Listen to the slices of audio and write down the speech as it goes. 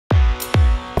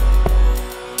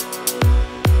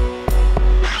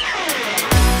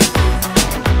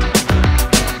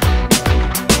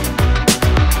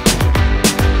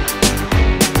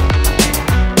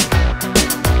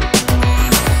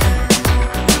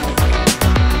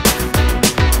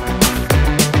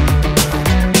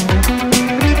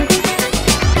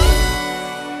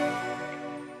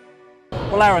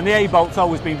Well, Aaron, the ABolt's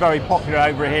always been very popular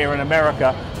over here in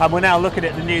America, and we're now looking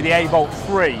at the ABolt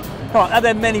 3. Come on, are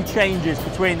there many changes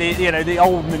between the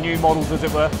old and the new models, as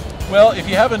it were? Well, if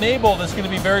you have an ABolt, it's going to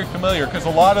be very familiar because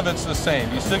a lot of it's the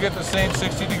same. You still get the same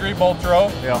 60-degree bolt throw.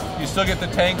 Yeah. You still get the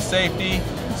tank safety,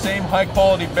 same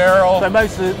high-quality barrel. So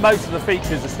most of the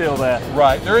features are still there.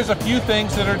 Right. There is a few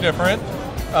things that are different.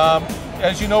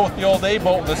 As you know, with the old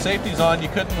ABolt, the safety's on, you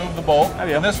couldn't move the bolt. Oh,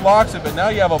 yeah. And this locks it, but now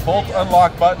you have a bolt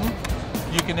unlock button.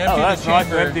 You can empty the that's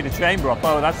chamber. nice, empty the chamber up.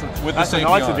 Oh, that's a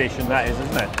nice addition, that is,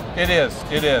 isn't it? It is.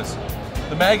 It is.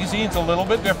 The magazine's a little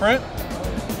bit different.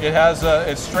 It has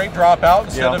it's straight drop out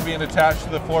instead of being attached to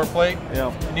the floor plate.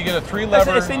 Yeah. And you get a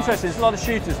 3-lever. It's interesting. There's a lot of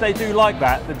shooters. They do like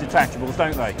that, the detachables,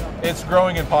 don't they? It's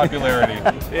growing in popularity.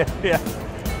 Yeah.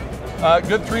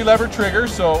 Good 3-lever trigger,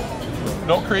 so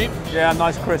no creep. Yeah,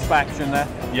 nice crisp action there.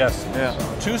 Yes. Yeah.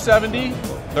 270,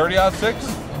 30-06,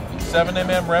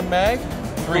 7mm rem mag,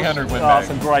 300 win mag.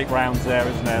 Some great rounds there,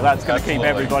 isn't there? That's going to keep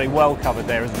everybody well covered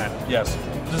there, isn't it? Yes.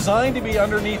 Designed to be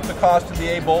underneath the cost of the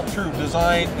ABolt. Through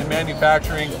design and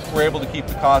manufacturing, we're able to keep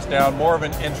the cost down, more of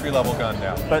an entry-level gun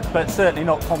now. But certainly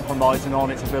not compromising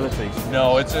on its abilities.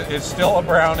 No, it's still a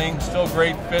Browning, still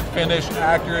great fit, finish,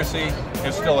 accuracy.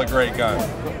 It's still a great gun.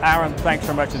 Aaron, thanks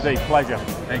very much indeed. Pleasure.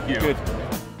 Thank you. Good.